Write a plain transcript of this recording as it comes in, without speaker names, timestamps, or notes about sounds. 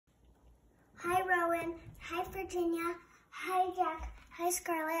Hi, Rowan. Hi, Virginia. Hi, Jack. Hi,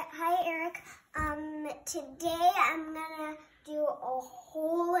 Scarlett. Hi, Eric. Today I'm gonna do a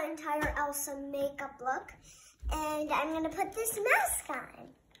whole entire Elsa makeup look, and I'm gonna put this mask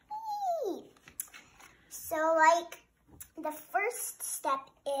on. Yay! So, the first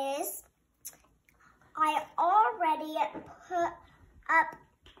step is I already put up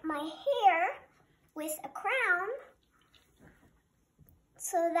my hair with a crown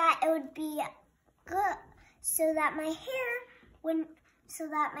so that it would be good, so that my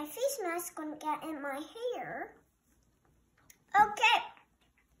face mask wouldn't get in my hair. Okay,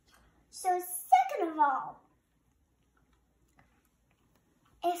 so second of all,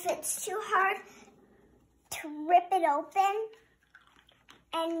 if it's too hard to rip it open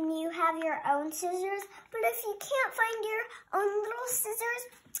and you have your own scissors, but if you can't find your own little scissors,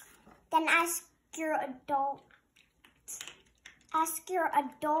 then ask your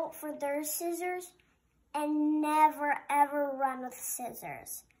adult for their scissors, and never ever run with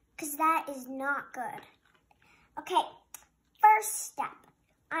scissors, because that is not good. Okay, first step,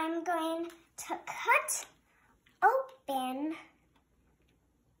 I'm going to cut open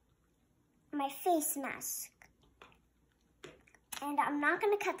my face mask. And I'm not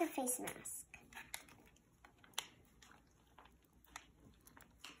going to cut the face mask.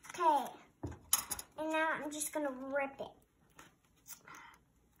 Okay, and now I'm just going to rip it.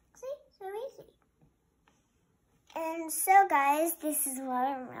 See, so easy. And so guys, this is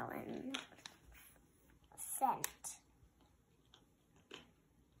watermelon scent.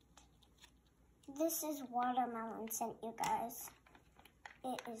 This is watermelon scent, you guys.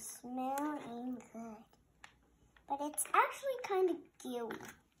 It is smelling good. But it's actually kind of gooey.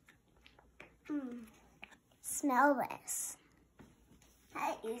 Smell this.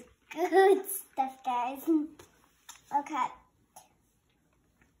 That is good stuff, guys. Okay.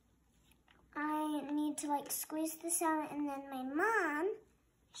 I need to squeeze this out, and then my mom,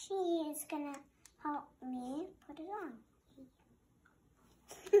 she is gonna help me put it on.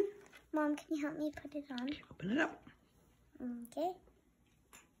 Mom, can you help me put it on? Open it up. Okay.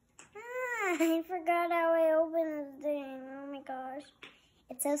 I forgot how I opened this thing. Oh my gosh.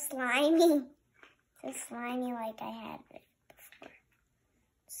 It's so slimy. It's so slimy like I had it before.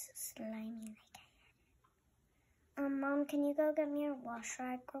 It's so slimy like I had it. Mom, can you go get me a wash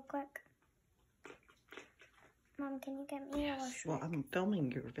rag real quick? Mom, can you get me a wash rag? Well, I'm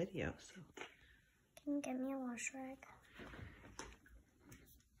filming your video, so. Can you get me a wash rag?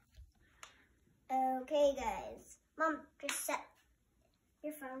 Okay, guys. Mom, just set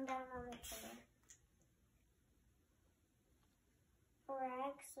your phone down on the chair.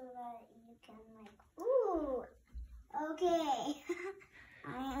 Rag so that you can ooh, okay. I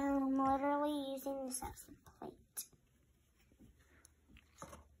am literally using this as a plate.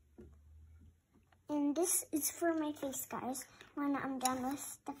 And this is for my face, guys, when I'm done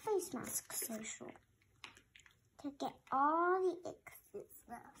with the face mask social. To get all the excess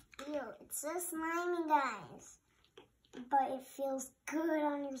stuff. Ew, it's so slimy, guys. But it feels good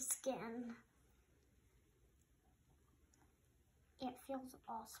on your skin. It feels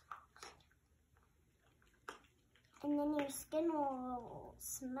awesome. And then your skin will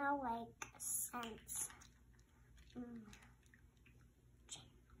smell like scents.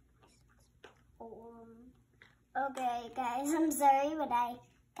 Okay, guys, I'm sorry, but I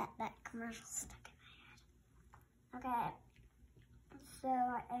got that commercial stuck in my head. Okay, so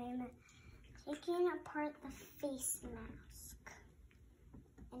I'm taking apart the face mask.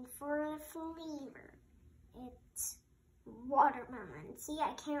 And for the flavor, it's watermelon. See,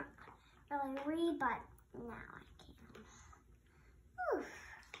 I can't really read, but now I can. Whew.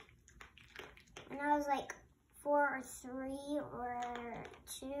 And I was 4 or 3 or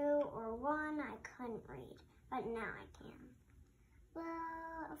 2 or 1, I couldn't read, but now I can.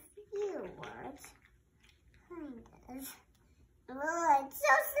 Well, a few words, kind of. Oh, it's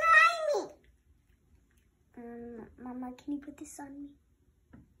so slimy! Mama, can you put this on me?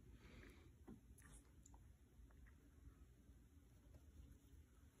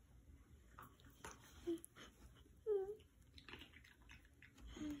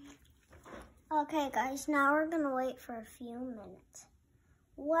 Okay, guys, now we're gonna wait for a few minutes.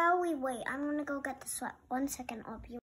 While we wait, I'm gonna go get the sweat. 1 second, I'll be